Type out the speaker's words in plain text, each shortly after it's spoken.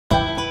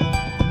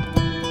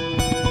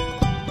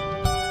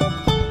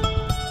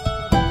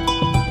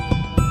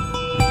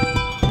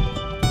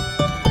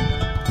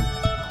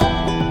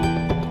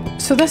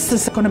So this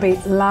is going to be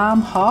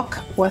lamb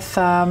hock with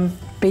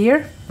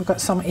beer. We've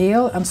got some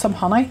ale and some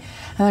honey,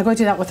 and I'm going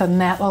to do that with a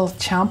nettle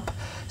champ.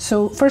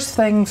 So first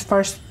things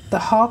first, the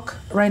hock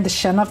around the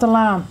shin of the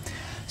lamb.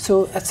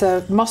 So it's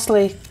a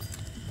muscly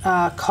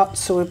cut,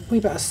 so a wee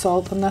bit of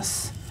salt on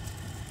this,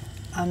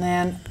 and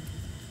then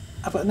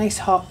I've got a nice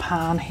hot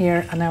pan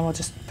here, and then we'll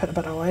just put a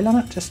bit of oil in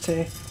it just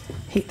to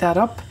heat that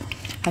up,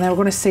 and then we're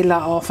going to seal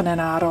that off and then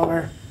add all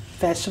our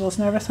vegetables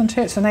and everything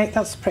to it. So now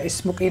that's pretty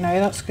smoky now,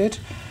 that's good.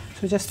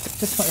 So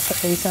just want to put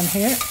these in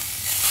here.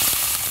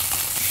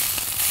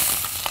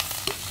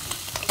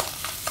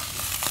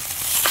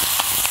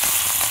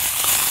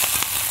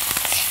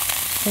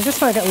 I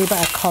just want to get a wee bit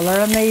of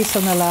colour in these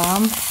on the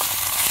lamb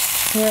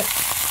here.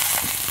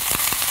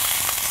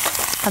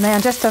 And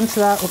then just into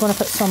that we're going to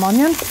put some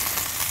onion.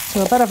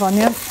 So a bit of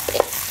onion,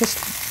 just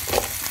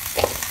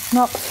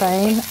not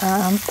fine,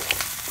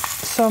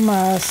 some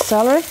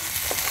celery.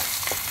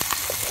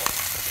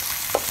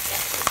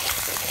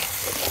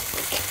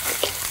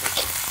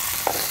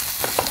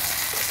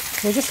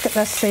 We'll just get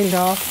this sealed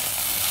off.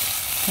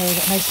 We'll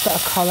get a nice bit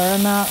of colour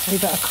in that, a wee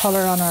bit of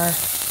colour on our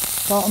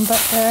bottom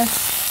bit there.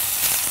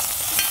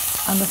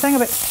 And the thing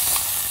about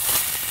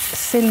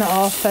sealing it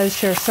off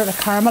is you're sort of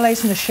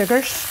caramelising the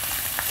sugars.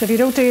 So if you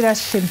don't do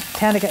this, you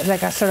tend to get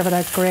like a sort of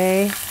a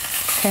grey,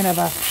 kind of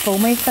a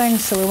foamy thing.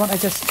 So we want to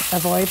just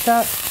avoid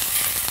that.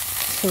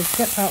 So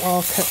get that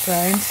all cooked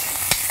round.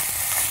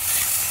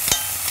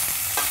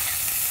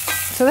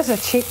 So this is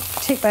a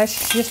cheap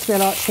dish. It used to be a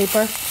lot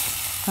cheaper.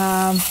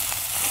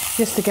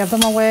 Used to give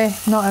them away,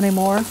 not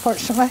anymore,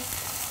 unfortunately.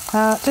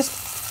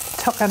 Just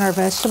tuck in our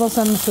vegetables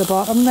into the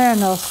bottom there,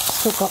 and they'll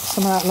soak up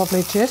some of that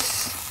lovely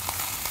juice.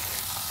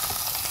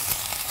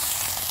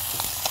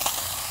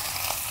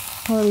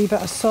 A wee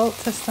bit of salt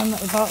just in at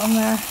the bottom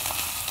there.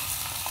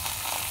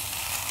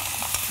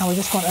 And we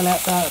just want to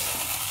let that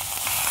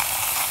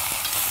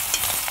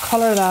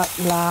colour that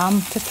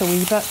lamb just a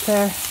wee bit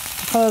there.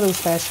 Colour those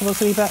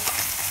vegetables a wee bit.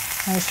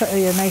 And sort of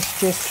a nice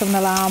juice from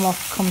the lamb will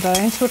come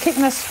down. So we're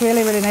keeping this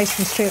really, really nice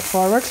and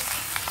straightforward.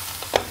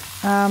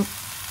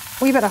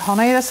 Wee bit of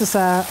honey. This is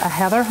a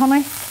heather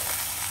honey,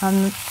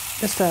 and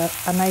just a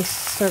nice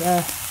sort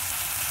of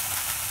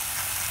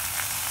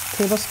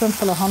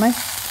tablespoonful of honey.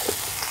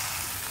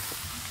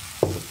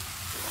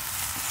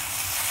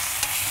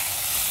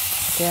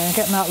 Yeah, I'm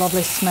getting that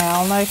lovely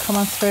smell now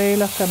coming through.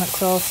 Look, and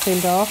it's all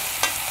sealed off.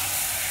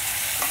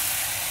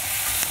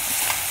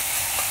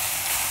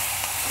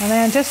 And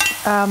then just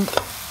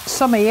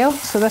some ale.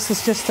 So this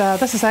is just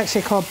this is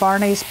actually called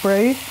Barney's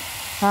Brew,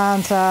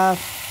 and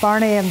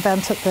Barney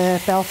invented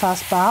the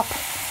Belfast Bap.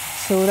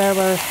 So there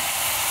were,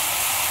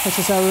 which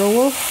is a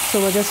roll. So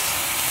we're just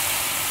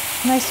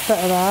nice bit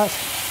of that.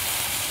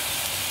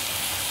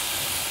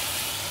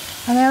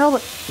 And then all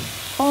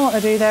I want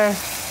to do there,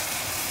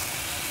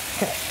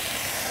 get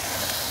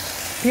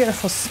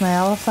beautiful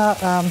smell of that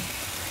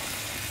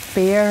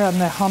beer and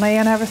the honey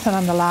and everything,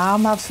 and the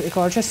lamb, absolutely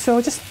gorgeous.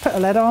 So just put a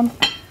lid on.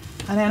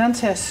 And then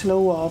into a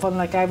slow oven,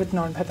 like I would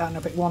normally put that in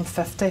about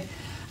 150,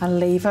 and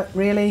leave it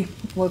really,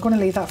 we're going to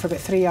leave that for about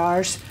 3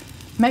 hours.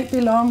 Might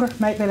be longer,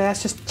 might be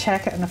less, just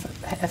check it, and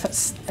if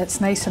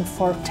it's nice and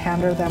fork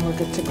tender, then we're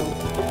good to go.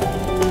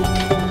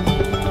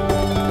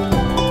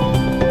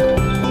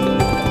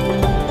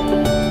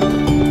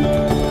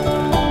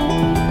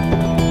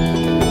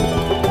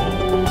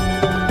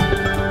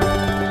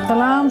 The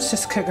lamb's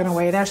just cooking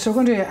away there, so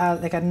we're going to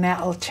do like a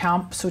nettle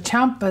champ. So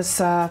champ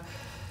is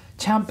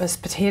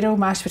potato,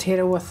 mashed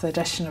potato with the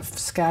addition of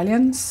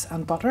scallions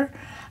and butter.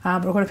 We're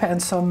going to put in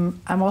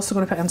some, I'm also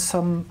going to put in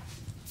some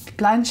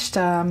blanched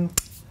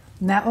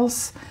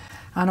nettles,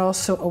 and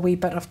also a wee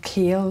bit of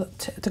kale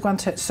to go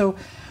into it. So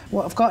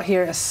what I've got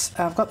here is,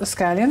 I've got the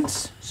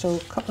scallions, so a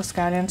couple of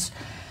scallions,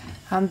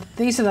 and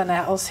these are the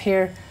nettles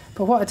here.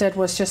 But what I did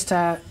was just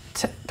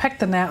pick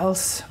the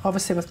nettles,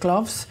 obviously with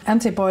gloves,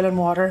 into boiling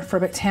water for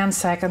about 10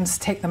 seconds,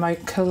 take them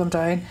out, cool them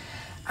down.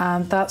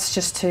 And that's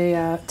just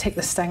to take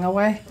the sting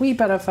away. Wee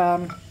bit of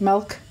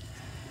milk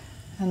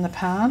in the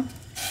pan,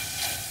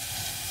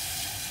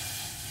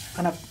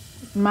 and I've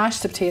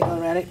mashed the potato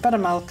already. Bit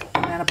of milk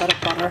and then a bit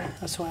of butter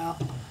as well.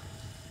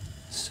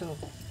 So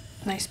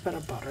nice bit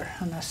of butter,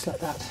 and just let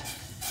that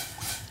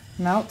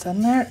melt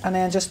in there. And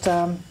then just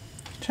we'll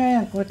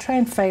try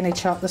and finely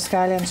chop the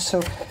scallions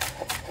so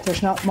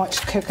there's not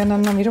much cooking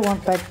in them. You don't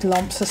want big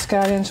lumps of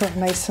scallions. You want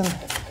nice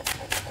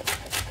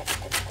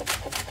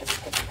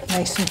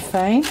and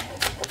fine.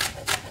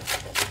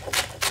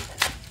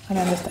 And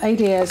then the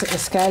idea is that the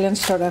scallions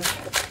sort of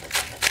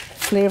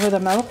flavour the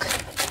milk.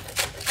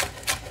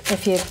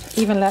 If you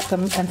even let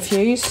them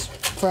infuse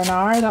for an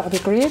hour, that would be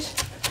great.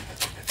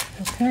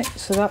 Okay,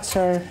 so that's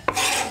our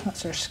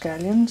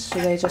scallions. So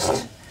they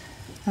just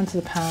into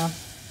the pan,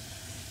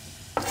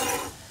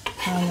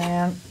 and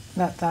then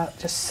let that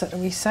just sit a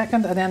wee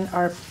second. And then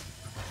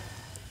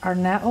our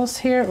nettles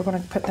here, we're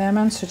going to put them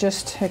in. So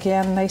just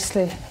again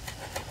nicely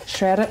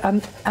shred it,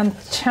 and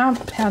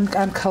champ and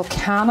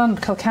Kilcannon.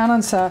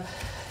 Kilcannon's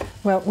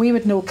well, we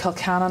would know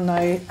Kilcannon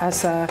now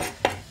as a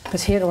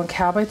potato and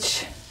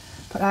cabbage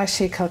but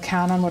actually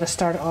Kilcannon would have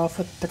started off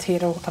with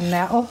potato and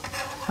nettle.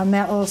 And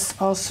nettles,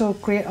 also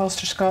great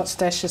Ulster Scots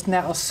dish is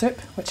nettle soup,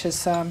 which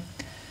is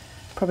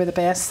probably the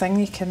best thing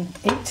you can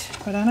eat.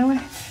 But anyway,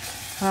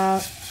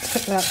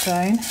 put that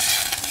down.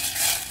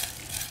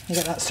 You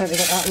get that, start to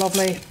get that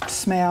lovely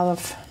smell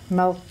of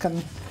milk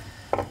and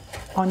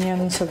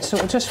onions. So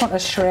I just want to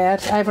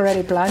shred. I've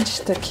already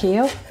blanched the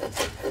kale,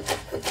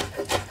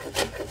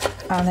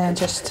 and then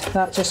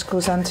that just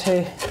goes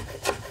into.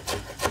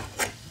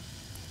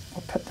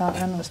 I'll put that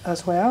in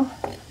as well.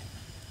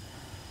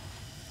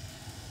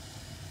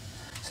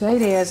 So the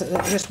idea is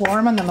that just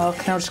warming the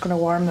milk. Now we're just going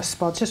to warm the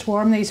spuds. Just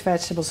warm these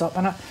vegetables up,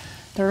 and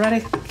they're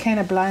already kind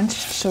of blanched,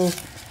 so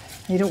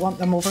you don't want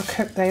them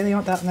overcooked either. You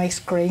want that nice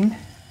green.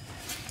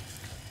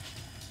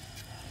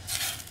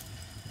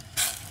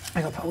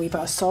 I'm going to put a wee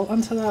bit of salt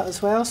into that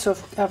as well. So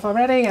I've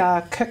already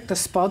cooked the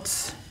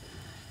spuds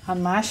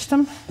and mashed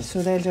them,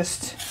 so they'll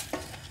just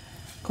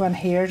go in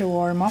here to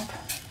warm up.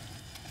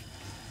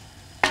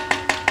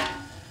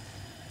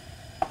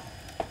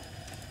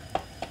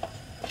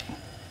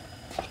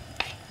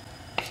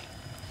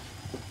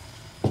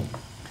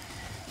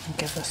 And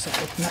give this a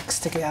good mix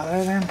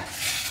together then.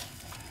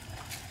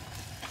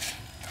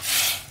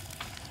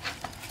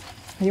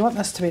 You want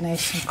this to be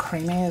nice and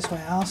creamy as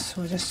well,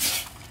 so just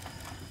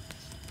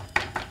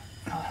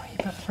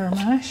bit for a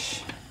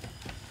mash.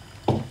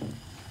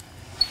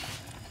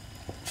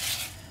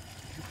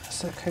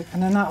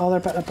 And then that other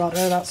bit of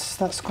butter,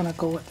 that's going to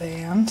go at the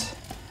end.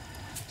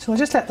 So we'll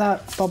just let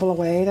that bubble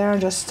away there,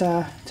 just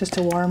to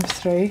warm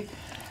through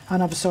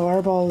and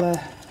absorb all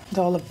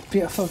the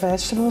beautiful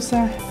vegetables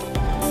there.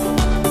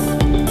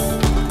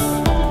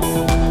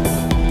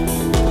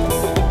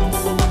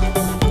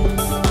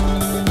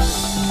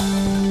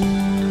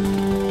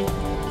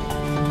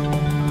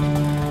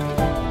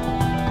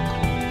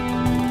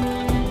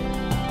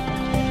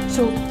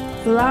 So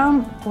the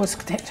lamb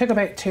took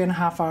about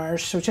 2.5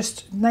 hours, so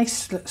just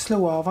nice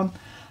slow oven,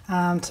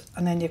 and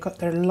then you've got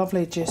their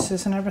lovely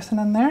juices and everything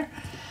in there.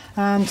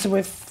 And so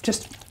we've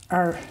just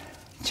our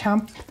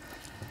champ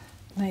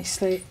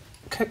nicely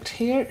cooked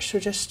here. So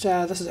just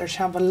this is our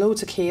champ with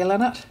loads of kale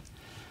in it,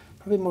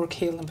 probably more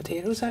kale than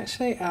potatoes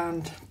actually,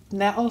 and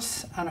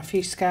nettles and a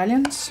few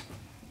scallions.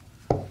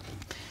 And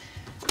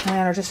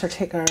then I'll just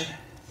take our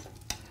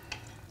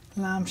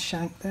lamb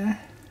shank there.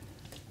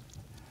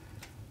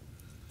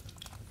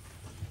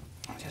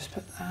 Just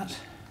put that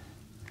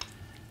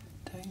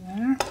down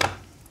there,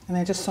 and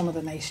then just some of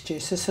the nice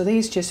juices. So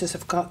these juices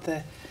have got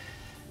the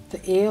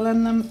ale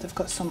in them, they've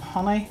got some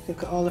honey, they've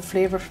got all the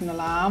flavour from the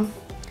lamb,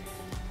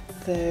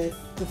 the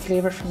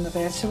flavour from the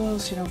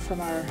vegetables, you know,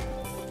 from our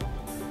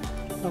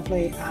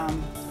lovely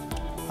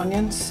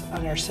onions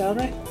and our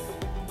celery.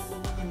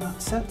 And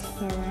that's it,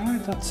 there we are,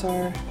 that's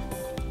our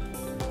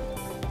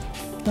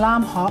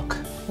lamb hock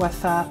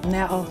with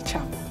nettle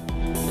champ.